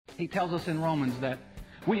he tells us in Romans that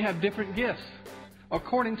we have different gifts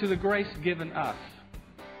according to the grace given us,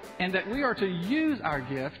 and that we are to use our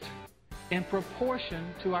gift in proportion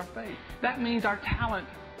to our faith. That means our talent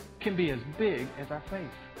can be as big as our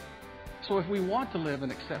faith. So if we want to live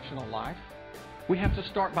an exceptional life, we have to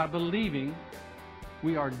start by believing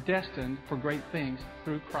we are destined for great things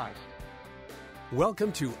through Christ.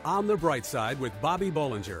 Welcome to On the Bright Side with Bobby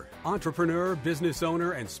Bollinger, entrepreneur, business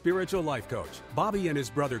owner, and spiritual life coach. Bobby and his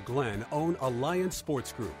brother Glenn own Alliance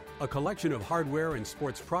Sports Group, a collection of hardware and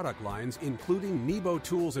sports product lines, including Nebo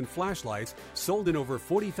tools and flashlights, sold in over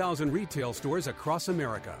 40,000 retail stores across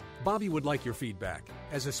America. Bobby would like your feedback.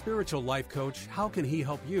 As a spiritual life coach, how can he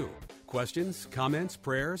help you? Questions, comments,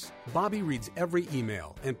 prayers? Bobby reads every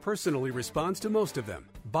email and personally responds to most of them.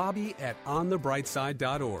 Bobby at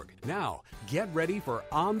onthebrightside.org. Now, get ready for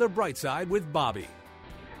On the Bright Side with Bobby.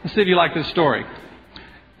 Let's see if you like this story.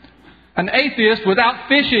 An atheist was out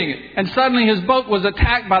fishing, and suddenly his boat was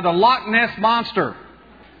attacked by the Loch Ness Monster.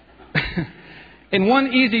 In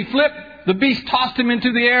one easy flip, the beast tossed him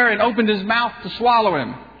into the air and opened his mouth to swallow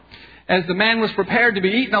him. As the man was prepared to be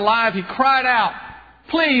eaten alive, he cried out,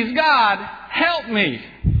 "Please, God, help me!"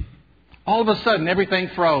 All of a sudden, everything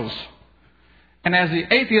froze. And as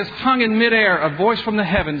the atheist hung in midair, a voice from the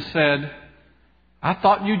heavens said, "I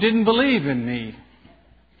thought you didn't believe in me."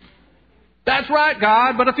 "That's right,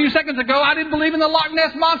 God, but a few seconds ago I didn't believe in the Loch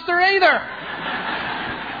Ness Monster either."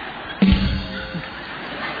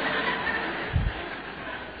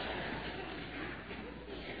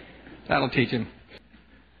 That'll teach him.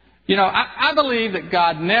 You know, I believe that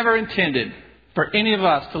God never intended for any of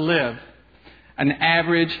us to live an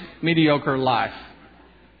average, mediocre life.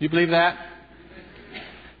 Do you believe that?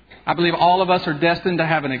 I believe all of us are destined to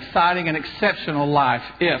have an exciting and exceptional life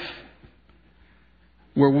if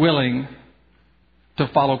we're willing to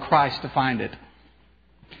follow Christ to find it.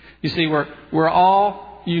 You see, we're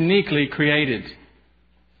all uniquely created.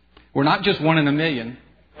 We're not just 1 in a million.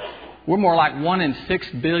 We're more like 1 in 6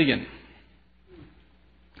 billion.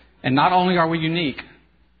 And not only are we unique,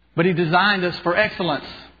 but He designed us for excellence.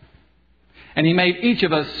 And He made each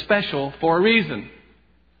of us special for a reason.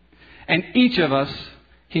 And each of us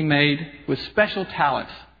He made with special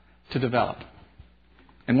talents to develop.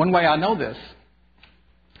 And one way I know this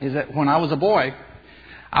is that when I was a boy,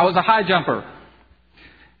 I was a high jumper.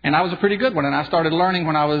 And I was a pretty good one. And I started learning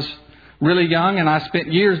when I was really young, and I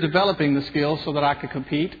spent years developing the skills so that I could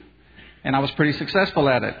compete. And I was pretty successful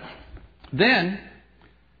at it. Then,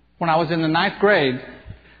 when I was in the 9th grade,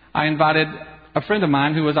 I invited a friend of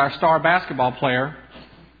mine who was our star basketball player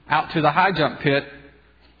out to the high jump pit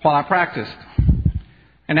while I practiced.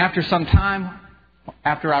 And after some time,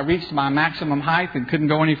 after I reached my maximum height and couldn't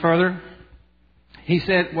go any further, he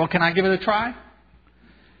said, "Well, can I give it a try?"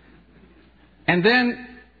 And then,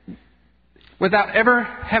 without ever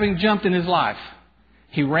having jumped in his life,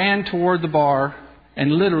 he ran toward the bar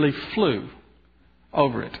and literally flew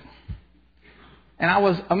over it. And I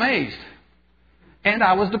was amazed. And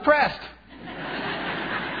I was depressed.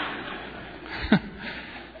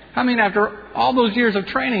 I mean, after all those years of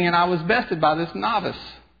training, and I was bested by this novice.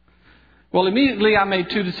 Well, immediately I made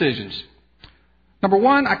 2 decisions. Number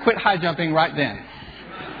 1, I quit high jumping right then.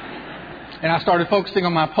 And I started focusing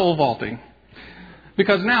on my pole vaulting.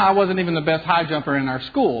 Because now I wasn't even the best high jumper in our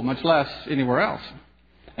school, much less anywhere else.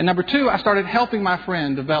 And number 2, I started helping my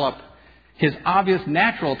friend develop his obvious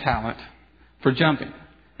natural talent for jumping.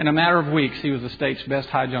 In a matter of weeks, he was the state's best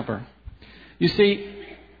high jumper. You see,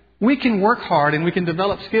 we can work hard and we can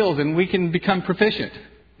develop skills and we can become proficient.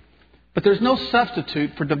 But there's no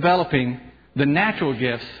substitute for developing the natural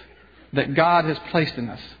gifts that God has placed in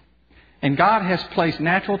us. And God has placed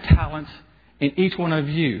natural talents in each one of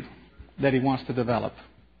you that He wants to develop.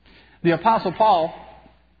 The Apostle Paul,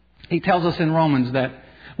 he tells us in Romans that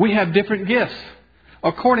we have different gifts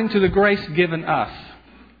according to the grace given us.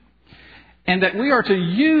 And that we are to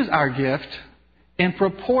use our gift in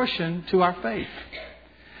proportion to our faith.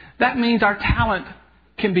 That means our talent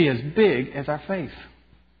can be as big as our faith.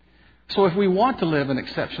 So if we want to live an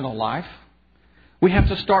exceptional life, we have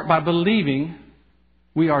to start by believing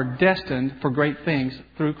we are destined for great things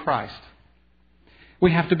through Christ.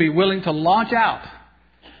 We have to be willing to launch out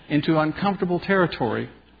into uncomfortable territory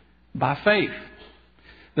by faith.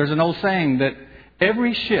 There's an old saying that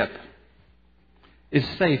every ship is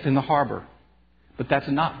safe in the harbor, but that's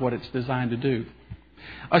not what it's designed to do.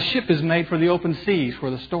 A ship is made for the open seas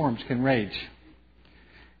where the storms can rage.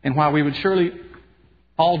 And while we would surely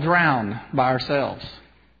all drown by ourselves,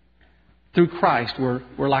 through Christ we're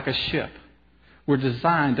like a ship. We're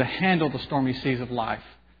designed to handle the stormy seas of life,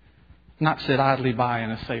 not sit idly by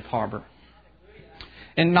in a safe harbor.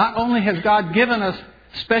 And not only has God given us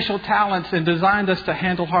special talents and designed us to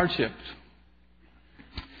handle hardships,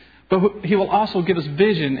 but He will also give us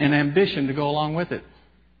vision and ambition to go along with it.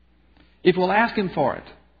 If we'll ask Him for it,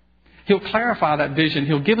 He'll clarify that vision.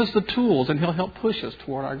 He'll give us the tools, and He'll help push us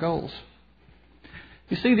toward our goals.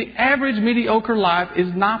 You see, the average mediocre life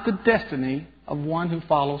is not the destiny of one who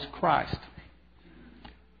follows Christ.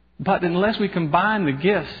 But unless we combine the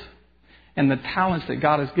gifts and the talents that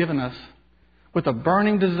God has given us with a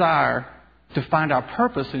burning desire to find our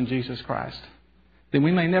purpose in Jesus Christ, then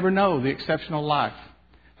we may never know the exceptional life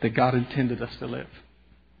that God intended us to live.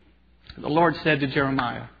 The Lord said to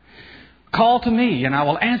Jeremiah, "Call to me, and I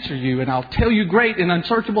will answer you, and I'll tell you great and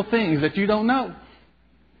unsearchable things that you don't know."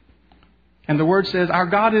 And the Word says, our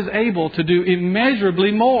God is able to do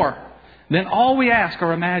immeasurably more than all we ask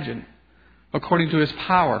or imagine, according to His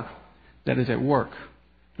power that is at work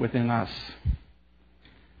within us.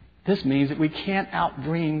 This means that we can't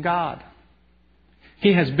outdream God.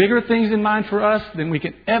 He has bigger things in mind for us than we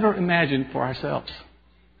can ever imagine for ourselves.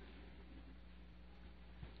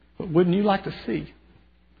 But wouldn't you like to see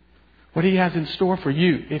what He has in store for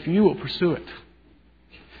you if you will pursue it?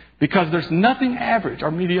 Because there's nothing average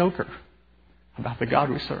or mediocre about the God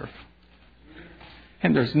we serve.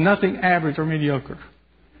 And there's nothing average or mediocre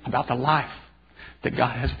about the life that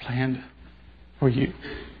God has planned for you.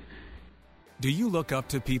 Do you look up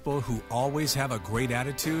to people who always have a great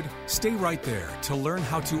attitude? Stay right there to learn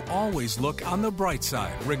how to always look on the bright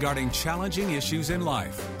side regarding challenging issues in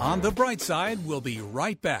life. On the Bright Side, we'll be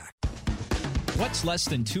right back. What's less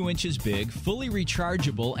than 2 inches big, fully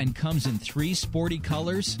rechargeable, and comes in 3 sporty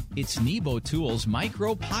colors? It's Nebo Tools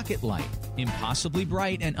Micro Pocket Light. Impossibly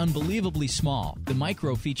bright and unbelievably small, the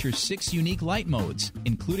Micro features 6 unique light modes,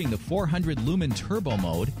 including the 400 lumen turbo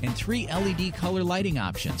mode and 3 LED color lighting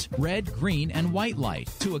options, red, green, and white light,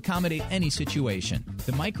 to accommodate any situation.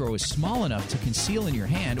 The Micro is small enough to conceal in your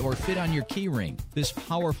hand or fit on your key ring. This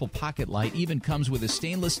powerful pocket light even comes with a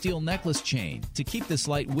stainless steel necklace chain to keep this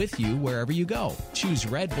light with you wherever you go. Choose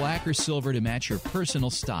red, black, or silver to match your personal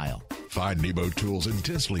style. Find Nebo Tools'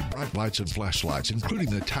 intensely bright lights and flashlights, including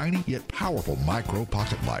the tiny yet powerful Micro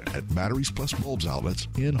Pocket Light, at Batteries Plus Bulbs outlets,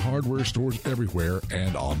 in hardware stores everywhere,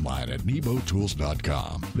 and online at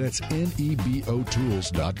nebotools.com. That's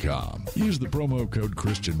NEBOTools.com. Use the promo code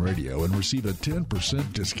Christian Radio and receive a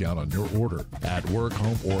 10% discount on your order. At work,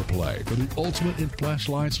 home, or play. For the ultimate in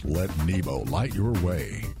flashlights, let Nebo light your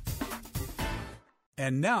way.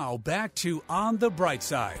 And now back to On the Bright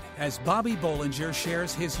Side, as Bobby Bollinger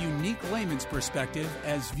shares his unique layman's perspective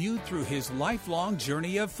as viewed through his lifelong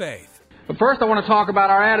journey of faith. But first I want to talk about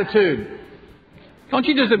our attitude. Don't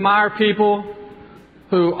you just admire people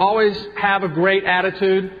who always have a great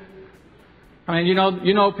attitude? I mean, you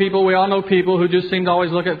know people, we all know people who just seem to always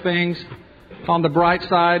look at things on the bright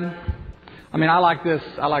side. I mean, I like this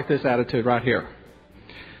attitude right here.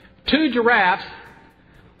 2 giraffes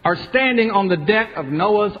are standing on the deck of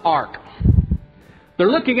Noah's Ark. They're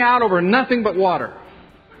looking out over nothing but water.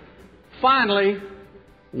 Finally,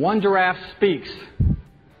 one giraffe speaks.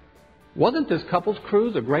 Wasn't this couple's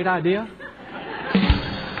cruise a great idea?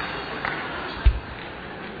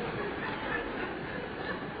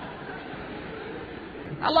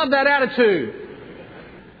 I love that attitude.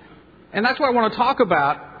 And that's what I want to talk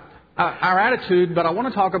about, our attitude, but I want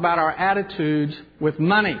to talk about our attitudes with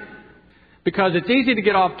money. Because it's easy to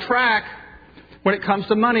get off track when it comes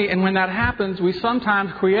to money. And when that happens, we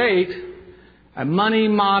sometimes create a money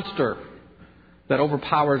monster that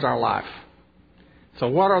overpowers our life. So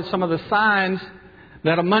what are some of the signs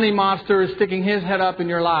that a money monster is sticking his head up in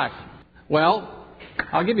your life? Well,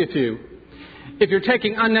 I'll give you a few. If you're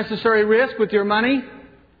taking unnecessary risk with your money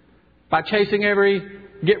by chasing every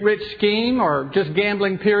get-rich scheme or just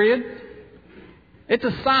gambling period, it's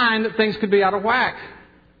a sign that things could be out of whack.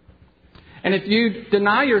 And if you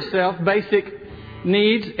deny yourself basic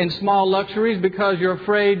needs and small luxuries because you're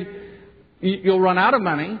afraid you'll run out of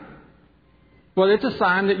money, well, it's a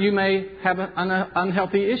sign that you may have an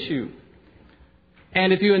unhealthy issue.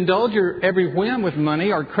 And if you indulge your every whim with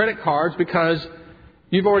money or credit cards because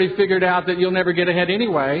you've already figured out that you'll never get ahead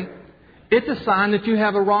anyway, it's a sign that you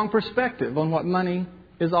have a wrong perspective on what money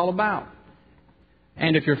is all about.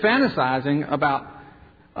 And if you're fantasizing about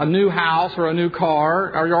a new house or a new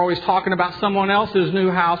car, or you're always talking about someone else's new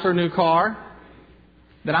house or new car,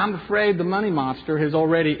 then I'm afraid the money monster has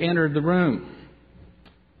already entered the room.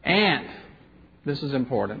 And, this is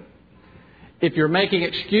important, if you're making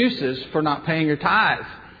excuses for not paying your tithes,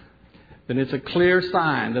 then it's a clear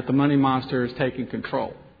sign that the money monster is taking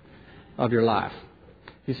control of your life.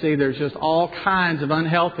 You see, there's just all kinds of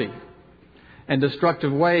unhealthy and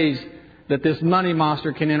destructive ways that this money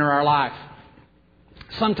monster can enter our life.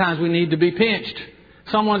 Sometimes we need to be pinched.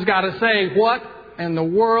 Someone's got to say, what in the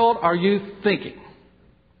world are you thinking?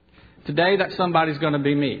 Today, that somebody's going to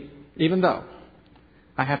be me. Even though,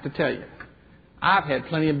 I have to tell you, I've had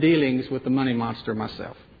plenty of dealings with the money monster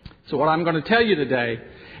myself. So what I'm going to tell you today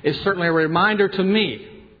is certainly a reminder to me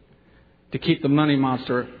to keep the money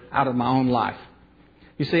monster out of my own life.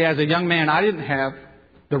 You see, as a young man, I didn't have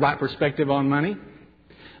the right perspective on money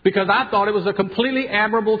because I thought it was a completely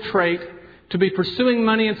admirable trait to be pursuing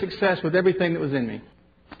money and success with everything that was in me.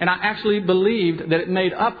 And I actually believed that it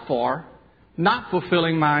made up for not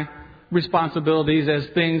fulfilling my responsibilities as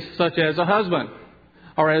things such as a husband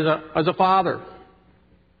or as a father.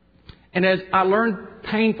 And as I learned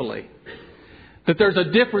painfully that there's a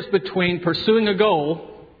difference between pursuing a goal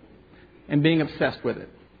and being obsessed with it.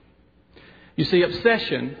 You see,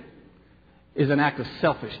 obsession is an act of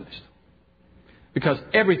selfishness because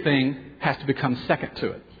everything has to become second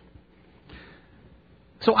to it.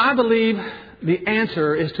 So I believe the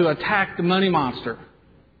answer is to attack the money monster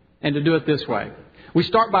and to do it this way. We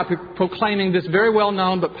start by proclaiming this very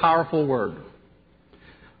well-known but powerful word.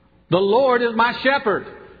 The Lord is my shepherd.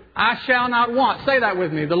 I shall not want. Say that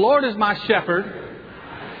with me. The Lord is my shepherd.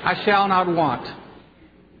 I shall not want.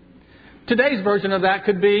 Today's version of that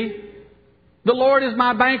could be, the Lord is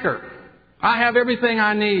my banker. I have everything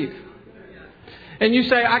I need. And you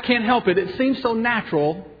say, I can't help it. It seems so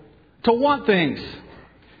natural to want things.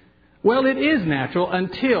 Well, it is natural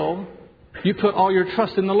until you put all your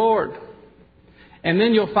trust in the Lord. And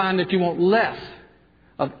then you'll find that you want less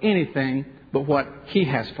of anything but what He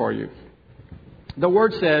has for you. The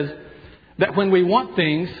Word says that when we want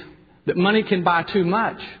things that money can buy too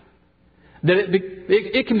much, that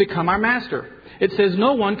it can become our master. It says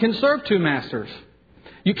no one can serve two masters.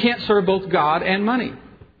 You can't serve both God and money.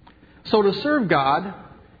 So to serve God,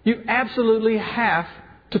 you absolutely have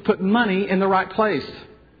to put money in the right place.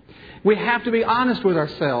 We have to be honest with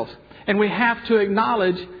ourselves. And we have to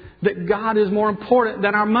acknowledge that God is more important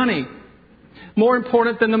than our money. More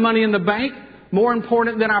important than the money in the bank. More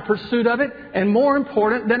important than our pursuit of it. And more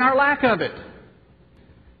important than our lack of it.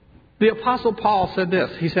 The Apostle Paul said this.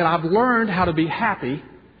 He said, I've learned how to be happy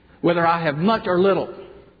whether I have much or little.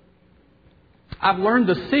 I've learned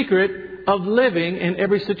the secret of living in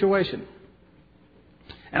every situation.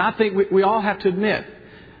 And I think we all have to admit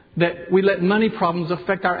that we let money problems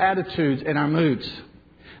affect our attitudes and our moods.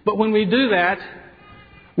 But when we do that,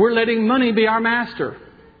 we're letting money be our master.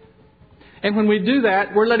 And when we do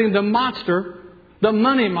that, we're letting the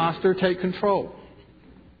money monster, take control.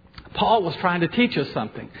 Paul was trying to teach us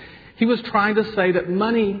something. He was trying to say that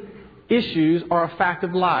money issues are a fact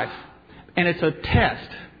of life. And it's a test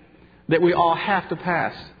that we all have to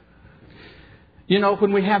pass. You know,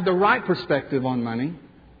 when we have the right perspective on money,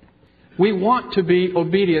 we want to be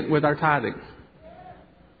obedient with our tithing.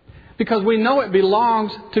 Because we know it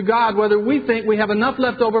belongs to God whether we think we have enough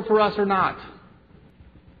left over for us or not.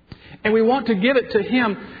 And we want to give it to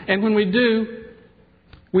Him. And when we do,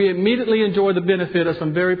 we immediately enjoy the benefit of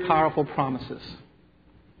some very powerful promises.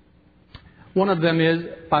 One of them is,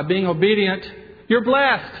 by being obedient, you're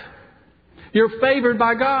blessed. You're favored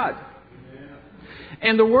by God.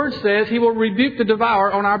 And the Word says He will rebuke the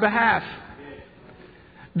devourer on our behalf.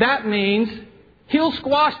 That means He'll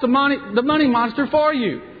squash the money monster for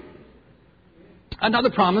you. Another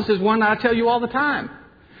promise is one that I tell you all the time.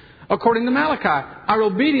 According to Malachi, our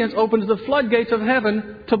obedience opens the floodgates of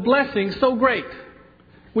heaven to blessings so great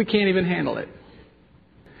we can't even handle it.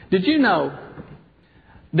 Did you know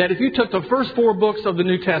that if you took the first 4 books of the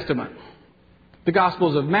New Testament, the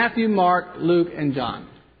Gospels of Matthew, Mark, Luke, and John,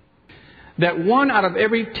 that 1 out of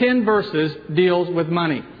every 10 verses deals with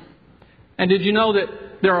money? And did you know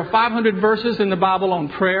that there are 500 verses in the Bible on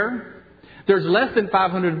prayer? There's less than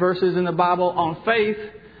 500 verses in the Bible on faith,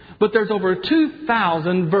 but there's over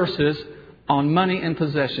 2,000 verses on money and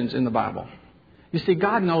possessions in the Bible. You see,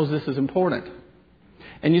 God knows this is important.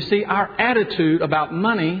 And you see, our attitude about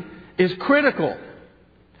money is critical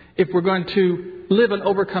if we're going to live an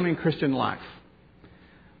overcoming Christian life.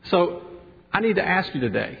 So, I need to ask you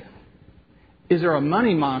today, is there a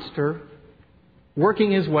money monster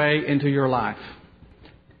working his way into your life?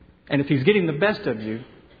 And if he's getting the best of you,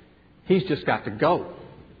 he's just got to go.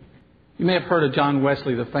 You may have heard of John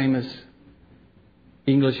Wesley, the famous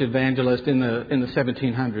English evangelist in the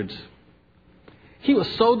 1700s. He was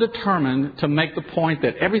so determined to make the point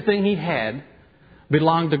that everything he had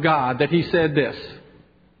belonged to God that he said this.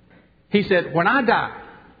 He said, when I die,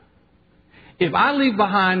 if I leave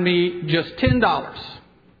behind me just $10,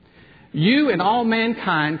 you and all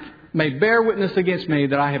mankind may bear witness against me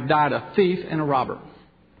that I have died a thief and a robber.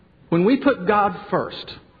 When we put God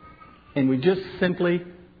first and we just simply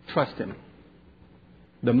trust Him,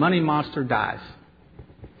 the money monster dies.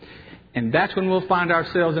 And that's when we'll find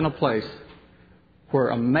ourselves in a place where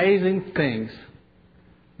amazing things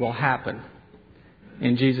will happen.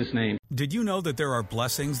 In Jesus' name. Did you know that there are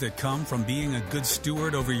blessings that come from being a good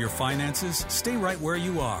steward over your finances? Stay right where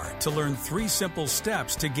you are to learn 3 simple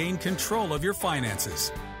steps to gain control of your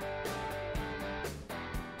finances.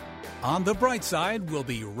 On the Bright Side, we'll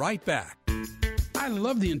be right back. I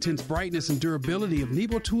love the intense brightness and durability of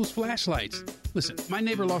Nebo Tools flashlights. Listen, my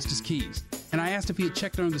neighbor lost his keys, and I asked if he had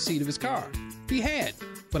checked under the seat of his car. He had,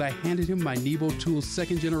 but I handed him my Nebo Tools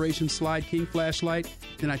 2nd generation Slide King flashlight,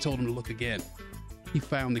 then I told him to look again. He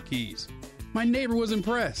found the keys. My neighbor was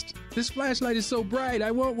impressed. "This flashlight is so bright, I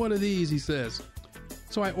want one of these," he says.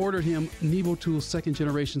 So I ordered him Nebo Tools 2nd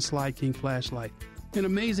generation Slide King flashlight. An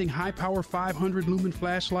amazing high-power 500 lumen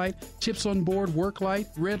flashlight, chips on board work light,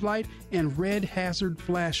 red light, and red hazard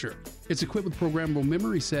flasher. It's equipped with programmable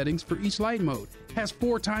memory settings for each light mode, has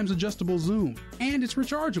 4 times adjustable zoom, and it's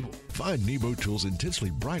rechargeable. Find Nebo Tools' intensely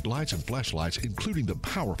bright lights and flashlights, including the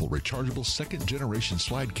powerful rechargeable 2nd generation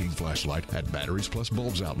Slide King flashlight at Batteries Plus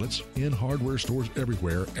Bulbs outlets, in hardware stores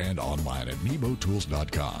everywhere, and online at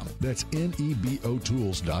nebotools.com. That's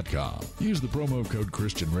NEBOtools.com. Use the promo code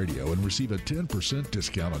Christian Radio and receive a 10%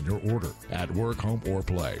 discount on your order. At work, home, or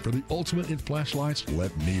play. For the ultimate in flashlights,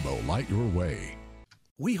 let Nebo light your way.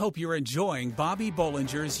 We hope you're enjoying Bobby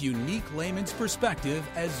Bollinger's unique layman's perspective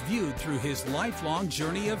as viewed through his lifelong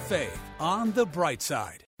journey of faith on the Bright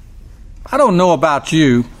Side. I don't know about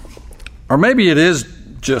you, or maybe it is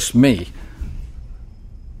just me,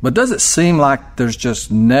 but does it seem like there's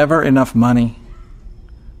just never enough money?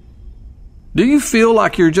 Do you feel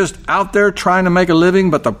like you're just out there trying to make a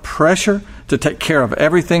living, but the pressure to take care of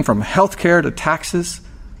everything from health care to taxes,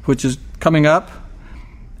 which is coming up,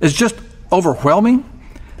 is just overwhelming?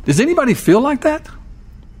 Does anybody feel like that?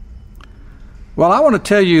 Well, I want to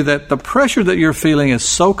tell you that the pressure that you're feeling is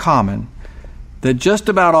so common that just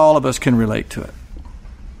about all of us can relate to it.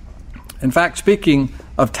 In fact, speaking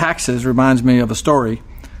of taxes reminds me of a story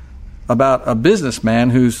about a businessman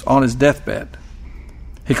who's on his deathbed.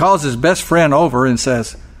 He calls his best friend over and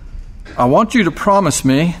says, "I want you to promise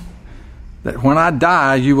me that when I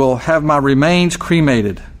die, you will have my remains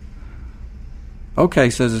cremated." "Okay,"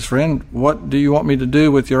 says his friend, "what do you want me to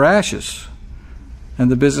do with your ashes?"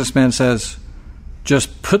 And the businessman says,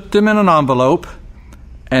 "Just put them in an envelope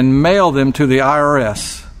and mail them to the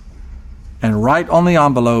IRS. And write on the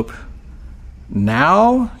envelope,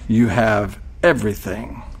 'Now you have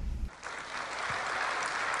everything.'"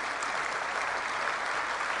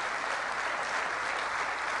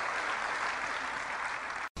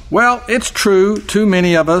 Well, it's true, too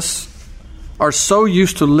many of us are so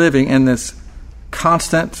used to living in this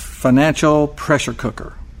constant financial pressure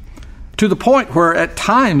cooker, to the point where at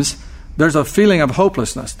times there's a feeling of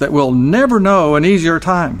hopelessness that we'll never know an easier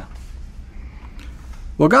time.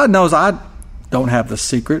 Well, God knows I don't have the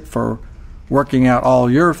secret for working out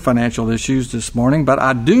all your financial issues this morning, but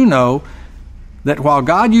I do know that while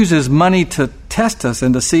God uses money to test us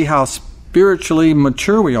and to see how spiritually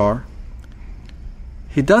mature we are,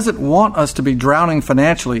 He doesn't want us to be drowning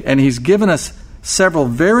financially, and He's given us several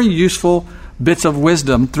very useful bits of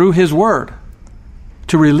wisdom through His Word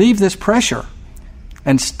to relieve this pressure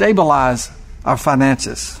and stabilize our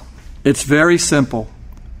finances. It's very simple.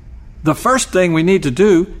 The first thing we need to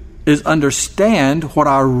do is understand what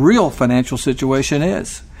our real financial situation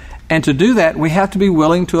is. And to do that, we have to be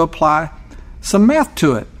willing to apply some math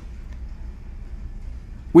to it.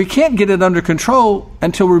 We can't get it under control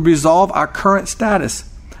until we resolve our current status.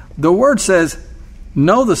 The Word says,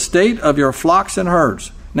 "Know the state of your flocks and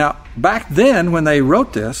herds." Now, back then when they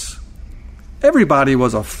wrote this, everybody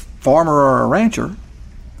was a farmer or a rancher.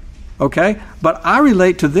 Okay? But I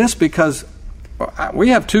relate to this because we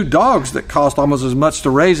have 2 dogs that cost almost as much to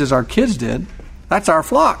raise as our kids did. That's our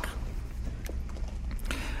flock.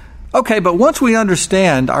 Okay, but once we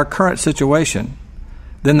understand our current situation,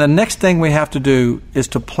 then the next thing we have to do is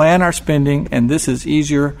to plan our spending, and this is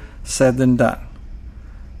easier said than done.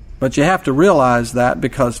 But you have to realize that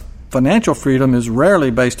because financial freedom is rarely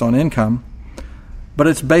based on income, but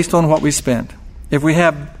it's based on what we spend. If we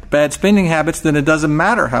have bad spending habits, then it doesn't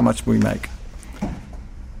matter how much we make.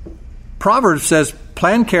 Proverbs says,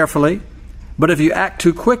 "Plan carefully, but if you act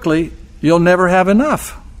too quickly, you'll never have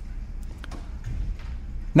enough."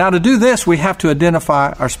 Now, to do this, we have to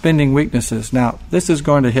identify our spending weaknesses. Now, this is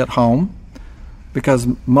going to hit home because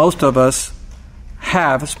most of us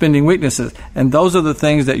have spending weaknesses. And those are the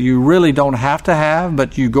things that you really don't have to have,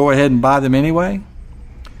 but you go ahead and buy them anyway.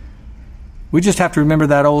 We just have to remember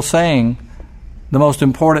that old saying, the most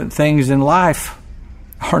important things in life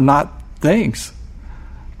are not things.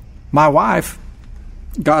 My wife,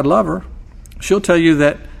 God love her, she'll tell you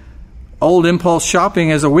that old impulse shopping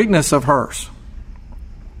is a weakness of hers.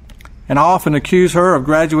 And I often accuse her of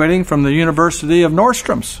graduating from the University of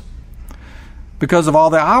Nordstrom's because of all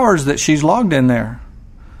the hours that she's logged in there.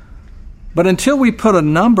 But until we put a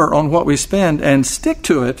number on what we spend and stick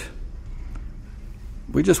to it,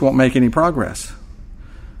 we just won't make any progress.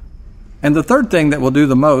 And the third thing that will do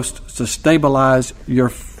the most is to stabilize your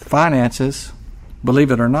finances,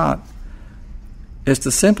 believe it or not, is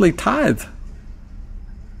to simply tithe.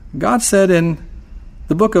 God said in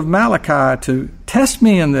the book of Malachi to test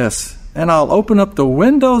me in this, and I'll open up the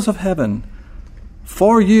windows of heaven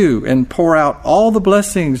for you and pour out all the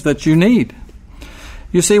blessings that you need.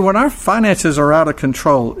 You see, when our finances are out of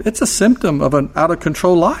control, it's a symptom of an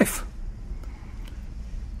out-of-control life.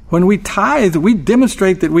 When we tithe, we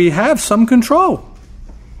demonstrate that we have some control.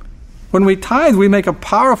 When we tithe, we make a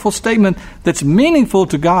powerful statement that's meaningful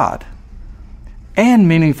to God and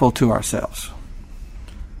meaningful to ourselves.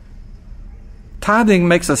 Tithing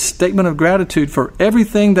makes a statement of gratitude for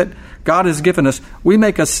everything that God has given us. We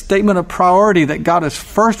make a statement of priority that God is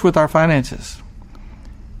first with our finances.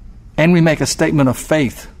 And we make a statement of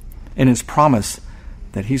faith in His promise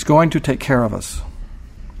that He's going to take care of us.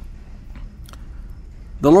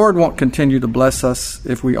 The Lord won't continue to bless us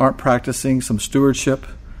if we aren't practicing some stewardship.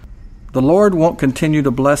 The Lord won't continue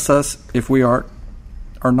to bless us if we are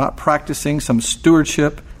not practicing some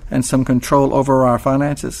stewardship and some control over our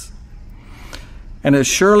finances. And as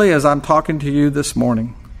surely as I'm talking to you this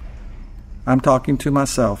morning, I'm talking to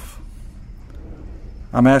myself.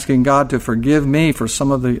 I'm asking God to forgive me for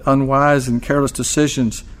some of the unwise and careless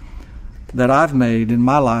decisions that I've made in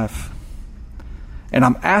my life. And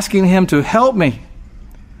I'm asking Him to help me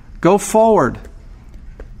go forward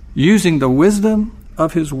using the wisdom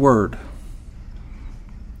of His Word.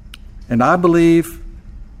 And I believe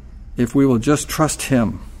if we will just trust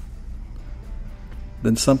Him,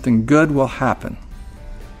 then something good will happen.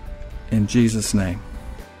 In Jesus' name.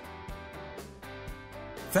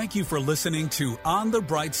 Thank you for listening to On the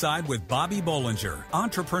Bright Side with Bobby Bollinger,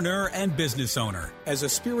 entrepreneur and business owner. As a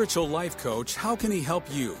spiritual life coach, how can he help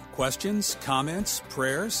you? Questions, comments,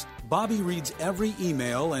 prayers? Bobby reads every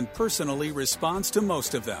email and personally responds to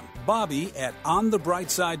most of them. Bobby at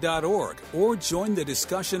onthebrightside.org or join the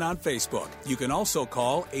discussion on Facebook. You can also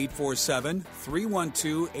call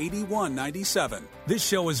 847-312-8197. This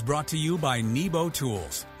show is brought to you by Nebo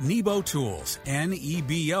Tools. Nebo Tools,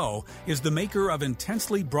 N-E-B-O, is the maker of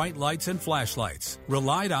intensely bright lights and flashlights.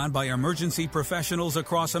 Relied on by emergency professionals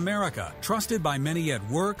across America. Trusted by many at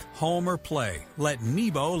work, home, or play. Let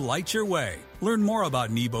Nebo light your way. Learn more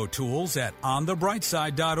about Nebo Tools at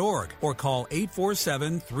onthebrightside.org or call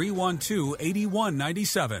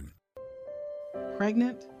 847-312-8197.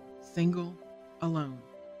 Pregnant, single, alone.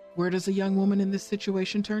 Where does a young woman in this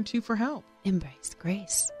situation turn to for help? Embrace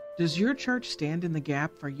Grace. Does your church stand in the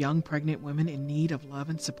gap for young pregnant women in need of love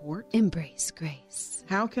and support? Embrace Grace.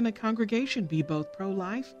 How can a congregation be both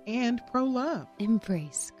pro-life and pro-love?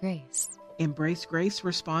 Embrace Grace. Embrace Grace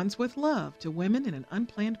responds with love to women in an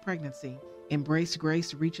unplanned pregnancy. Embrace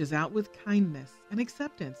Grace reaches out with kindness and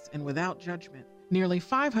acceptance and without judgment. Nearly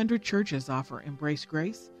 500 churches offer Embrace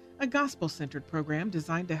Grace, a gospel-centered program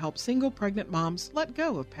designed to help single pregnant moms let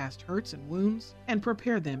go of past hurts and wounds and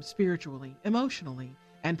prepare them spiritually, emotionally,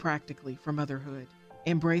 and practically for motherhood.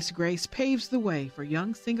 Embrace Grace paves the way for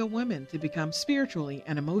young single women to become spiritually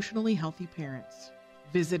and emotionally healthy parents.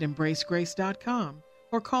 Visit embracegrace.com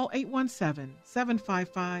or call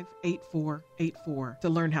 817-755-8484 to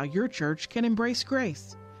learn how your church can embrace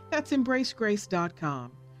grace. That's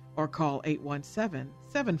embracegrace.com or call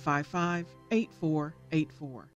 817-755-8484.